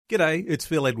G'day, it's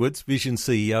Phil Edwards, Vision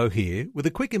CEO here, with a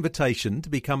quick invitation to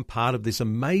become part of this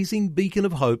amazing beacon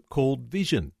of hope called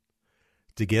Vision.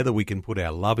 Together we can put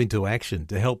our love into action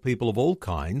to help people of all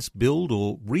kinds build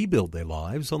or rebuild their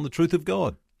lives on the truth of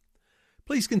God.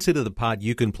 Please consider the part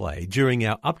you can play during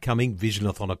our upcoming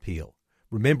Visionathon appeal,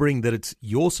 remembering that it's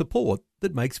your support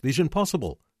that makes Vision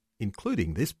possible,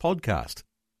 including this podcast.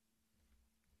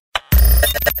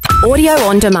 Audio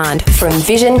on demand from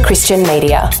Vision Christian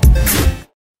Media.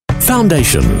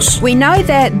 Foundations. We know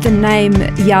that the name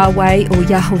Yahweh or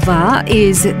Yahovah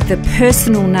is the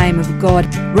personal name of God.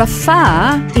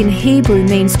 Rapha in Hebrew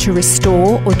means to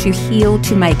restore or to heal,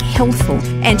 to make healthful.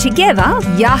 And together,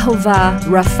 Yahovah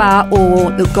Rapha,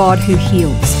 or the God who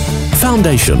heals.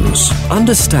 Foundations.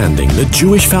 Understanding the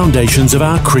Jewish foundations of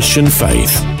our Christian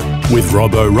faith. With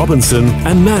Robbo Robinson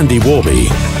and Mandy Warby.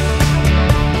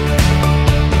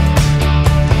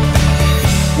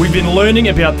 We've been learning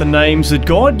about the names that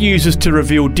God uses to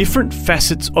reveal different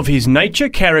facets of his nature,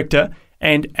 character,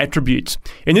 and attributes.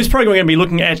 In this program, we're going to be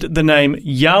looking at the name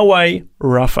Yahweh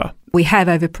Rapha. We have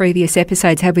over previous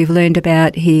episodes, we've learned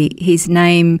about his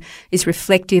name is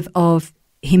reflective of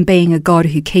him being a God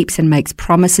who keeps and makes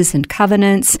promises and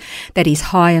covenants, that he's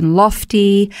high and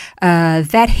lofty,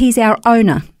 that he's our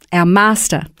owner, our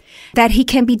master, that he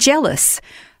can be jealous,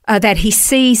 that he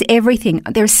sees everything.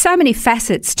 There are so many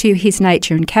facets to his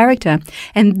nature and character.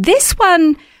 And this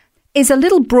one is a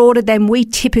little broader than we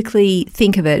typically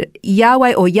think of it.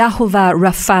 Yahweh or Yahovah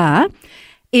Rapha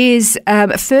is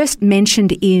first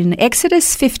mentioned in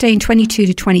Exodus 15:22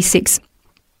 to 26.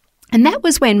 And that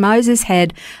was when Moses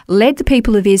had led the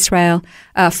people of Israel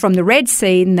from the Red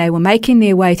Sea, and they were making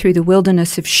their way through the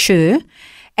wilderness of Shur.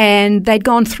 And they'd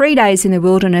gone 3 days in the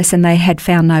wilderness and they had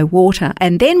found no water.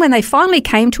 And then when they finally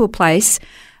came to a place,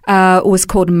 it was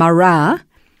called Marah,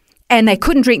 and they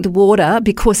couldn't drink the water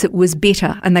because it was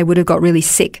bitter and they would have got really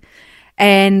sick.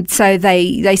 And so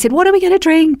they said, what are we going to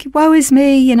drink? Woe is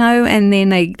me, And then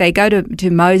they go to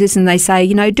Moses and they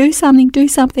say, do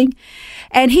something.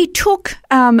 And he took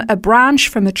a branch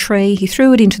from a tree, he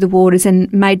threw it into the waters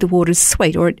and made the waters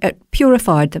sweet, or it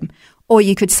purified them. Or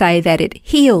you could say that it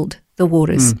healed the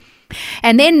waters.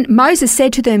 And then Moses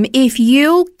said to them, if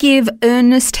you'll give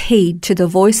earnest heed to the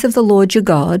voice of the Lord your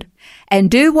God and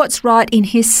do what's right in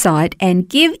his sight and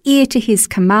give ear to his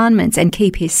commandments and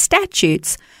keep his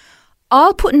statutes,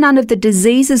 I'll put none of the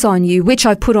diseases on you which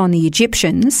I put on the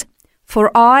Egyptians, for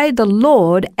I, the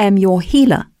Lord, am your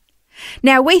healer.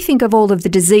 Now, we think of all of the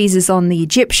diseases on the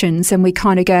Egyptians and we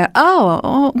kind of go,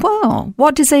 well,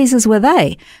 what diseases were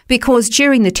they? Because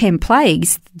during the 10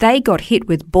 plagues, they got hit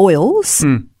with boils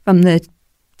from the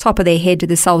top of their head to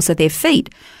the soles of their feet.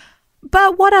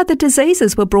 But what other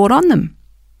diseases were brought on them?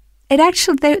 They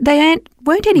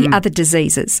weren't any other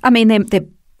diseases. I mean,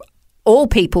 all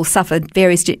people suffered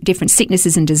various different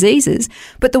sicknesses and diseases,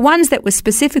 but the ones that were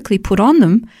specifically put on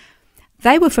them,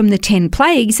 they were from the 10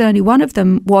 plagues, and only one of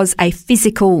them was a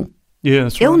physical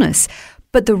illness. Right.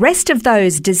 But the rest of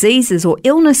those diseases or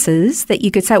illnesses that you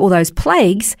could say, all those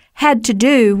plagues, had to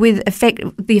do with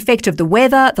the effect of the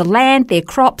weather, the land, their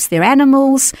crops, their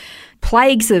animals,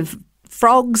 plagues of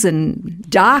frogs and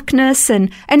darkness. And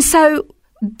so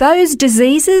those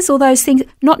diseases or those things,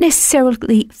 not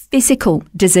necessarily physical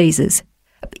diseases.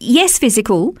 Yes,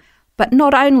 physical, but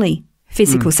not only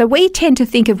physical. So we tend to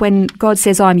think of when God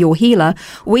says, I'm your healer,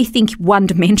 we think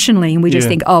one-dimensionally and we just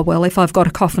think, oh, well, if I've got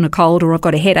a cough and a cold or I've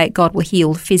got a headache, God will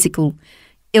heal physical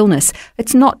illness.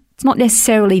 It's not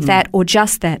necessarily that or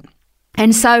just that.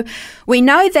 And so we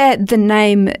know that the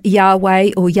name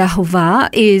Yahweh or Yahovah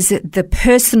is the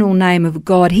personal name of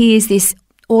God. He is this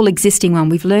all-existing one.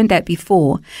 We've learned that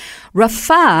before.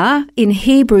 Rapha in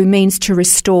Hebrew means to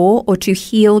restore or to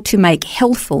heal, to make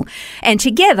healthful. And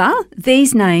together,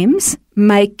 these names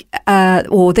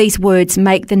these words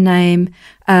make the name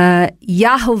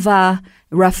Yahovah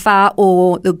Rapha,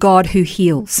 or the God who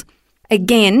heals.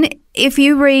 Again, if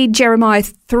you read Jeremiah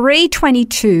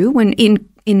 3:22, when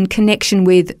in connection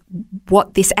with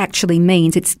what this actually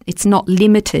means, it's not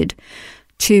limited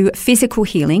to physical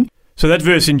healing. So that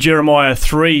verse in Jeremiah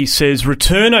 3 says,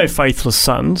 return, O faithless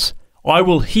sons, I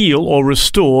will heal or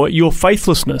restore your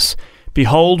faithlessness.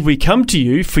 Behold, we come to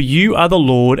you, for you are the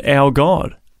Lord our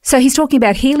God. So he's talking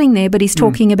about healing there, but he's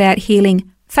talking about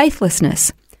healing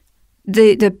faithlessness.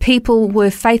 The people were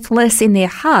faithless in their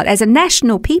heart as a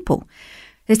national people.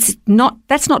 That's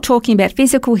not talking about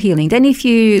physical healing. Then if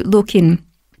you look in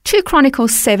 2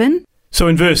 Chronicles 7. So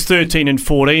in verse 13 and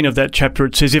 14 of that chapter,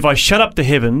 it says, if I shut up the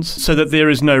heavens so that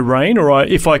there is no rain, or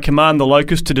if I command the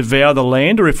locust to devour the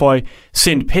land, or if I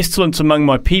send pestilence among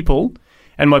my people,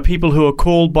 and my people who are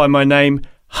called by my name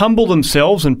humble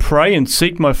themselves and pray and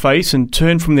seek my face and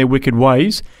turn from their wicked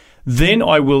ways, then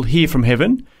I will hear from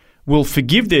heaven, will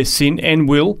forgive their sin and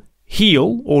will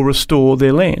heal or restore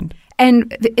their land.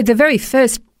 And the very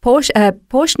first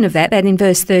portion of that in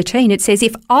verse 13, it says,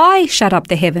 if I shut up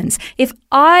the heavens, if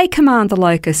I command the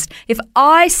locust, if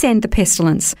I send the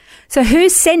pestilence. So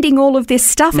who's sending all of this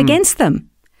stuff against them?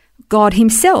 God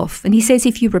himself. And he says,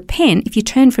 if you repent, if you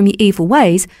turn from your evil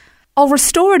ways, I'll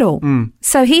restore it all.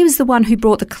 So he was the one who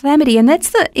brought the calamity. And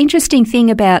that's the interesting thing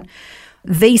about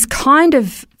these kind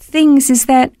of things, is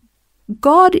that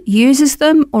God uses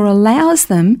them or allows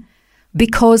them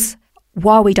because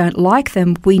while we don't like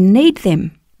them, we need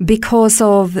them because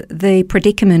of the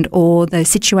predicament or the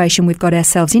situation we've got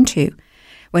ourselves into.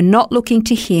 We're not looking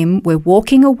to him, we're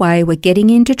walking away, we're getting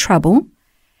into trouble,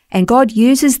 and God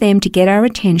uses them to get our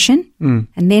attention.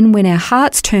 And then when our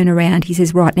hearts turn around, he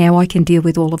says, right, now I can deal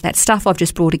with all of that stuff I've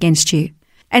just brought against you.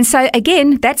 And so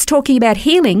again, that's talking about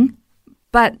healing,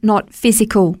 but not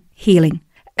physical healing.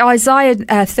 Isaiah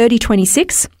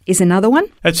 30:26 is another one.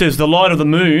 It says, the light of the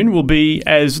moon will be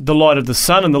as the light of the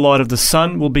sun, and the light of the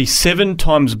sun will be 7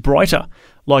 times brighter,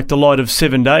 like the light of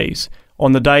 7 days.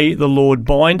 On the day the Lord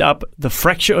bind up the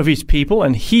fracture of his people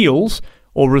and heals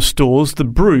or restores the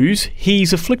bruise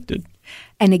he's afflicted.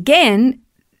 And again,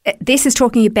 this is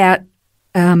talking about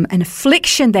an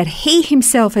affliction that he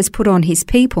himself has put on his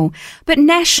people, but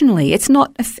nationally. It's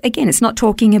not, again, it's not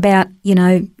talking about,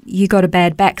 you got a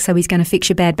bad back, so he's going to fix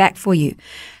your bad back for you.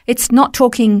 It's not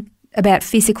talking about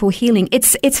physical healing.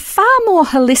 It's far more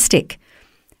holistic.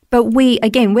 But we're a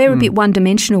bit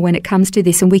one-dimensional when it comes to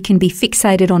this, and we can be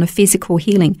fixated on a physical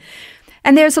healing.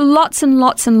 And there's lots and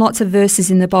lots and lots of verses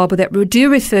in the Bible that do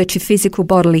refer to physical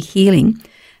bodily healing.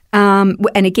 And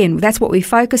again, that's what we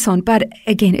focus on. But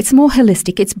again, it's more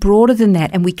holistic. It's broader than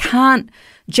that. And we can't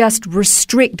just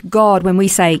restrict God when we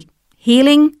say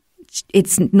healing.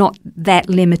 It's not that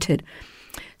limited.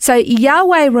 So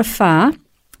Yahweh Rapha,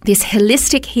 this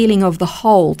holistic healing of the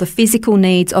whole, the physical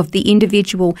needs of the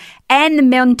individual and the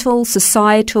mental,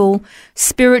 societal,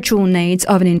 spiritual needs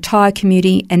of an entire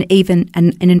community and even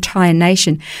an entire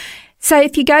nation. So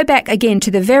if you go back again to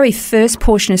the very first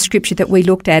portion of Scripture that we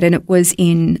looked at, and it was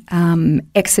in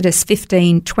Exodus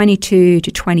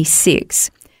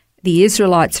 15:22-26, the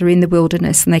Israelites are in the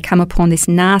wilderness and they come upon this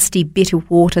nasty, bitter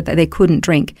water that they couldn't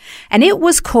drink. And it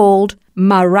was called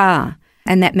Marah,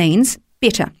 and that means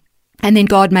bitter. And then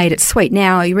God made it sweet.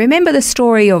 Now, you remember the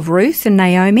story of Ruth and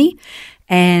Naomi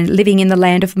and living in the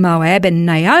land of Moab, and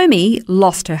Naomi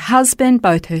lost her husband,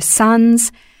 both her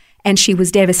sons, and she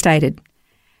was devastated.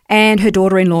 And her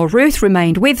daughter-in-law Ruth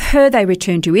remained with her. They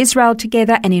returned to Israel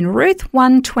together. And in Ruth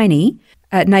 1:20,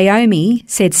 Naomi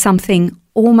said something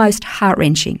almost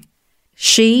heart-wrenching.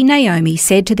 She, Naomi,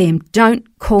 said to them, "Don't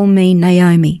call me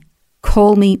Naomi.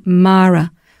 Call me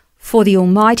Mara, for the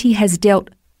Almighty has dealt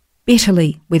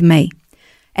bitterly with me."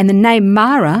 And the name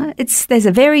Mara, there's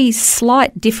a very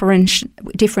slight difference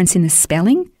in the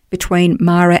spelling between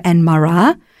Mara and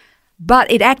Marah, but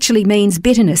it actually means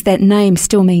bitterness. That name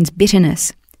still means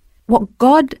bitterness. What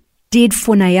God did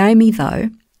for Naomi, though,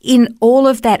 in all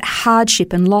of that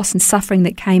hardship and loss and suffering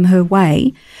that came her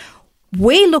way,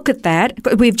 we look at that.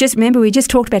 We just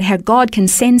talked about how God can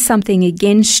send something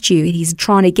against you. He's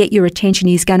trying to get your attention.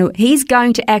 He's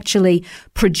going to actually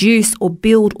produce or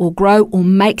build or grow or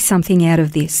make something out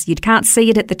of this. You can't see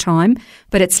it at the time,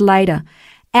 but it's later.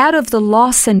 Out of the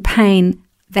loss and pain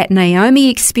that Naomi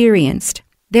experienced,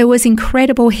 there was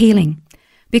incredible healing,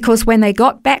 because when they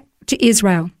got back to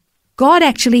Israel, God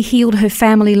actually healed her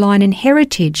family line and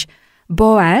heritage.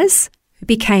 Boaz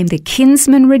became the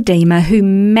kinsman redeemer who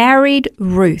married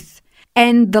Ruth,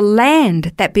 and the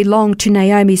land that belonged to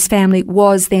Naomi's family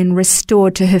was then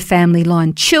restored to her family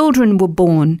line. Children were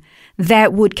born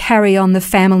that would carry on the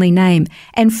family name.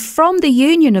 And from the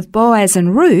union of Boaz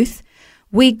and Ruth,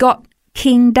 we got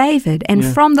King David. And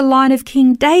from the line of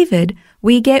King David,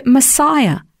 we get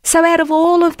Messiah. So out of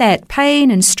all of that pain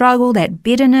and struggle, that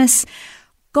bitterness,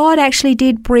 God actually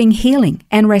did bring healing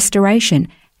and restoration.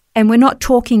 And we're not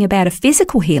talking about a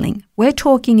physical healing. We're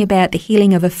talking about the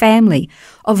healing of a family,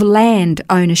 of land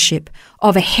ownership,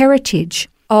 of a heritage,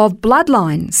 of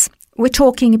bloodlines. We're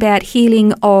talking about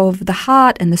healing of the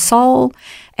heart and the soul,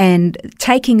 and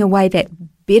taking away that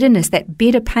bitterness, that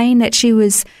bitter pain that she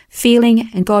was feeling,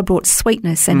 and God brought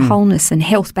sweetness and wholeness and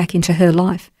health back into her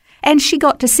life. And she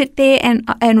got to sit there and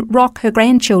rock her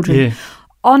grandchildren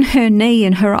on her knee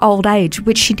in her old age,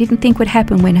 which she didn't think would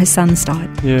happen when her sons died.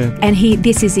 Yeah. And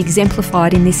this is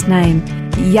exemplified in this name,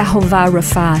 Yahovah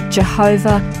Rapha,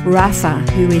 Jehovah Rapha,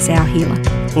 who is our healer.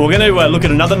 Well, we're going to look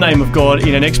at another name of God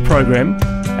in our next program.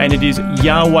 and it is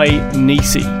Yahweh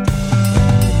Nisi.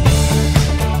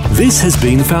 This has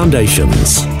been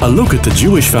Foundations, a look at the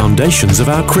Jewish foundations of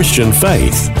our Christian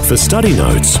faith. For study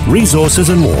notes, resources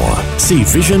and more, see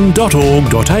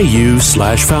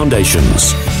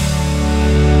vision.org.au/foundations.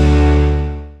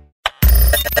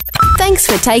 Thanks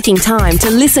for taking time to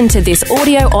listen to this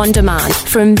audio on demand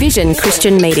from Vision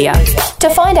Christian Media. To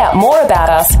find out more about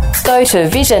us, go to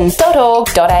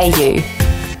vision.org.au.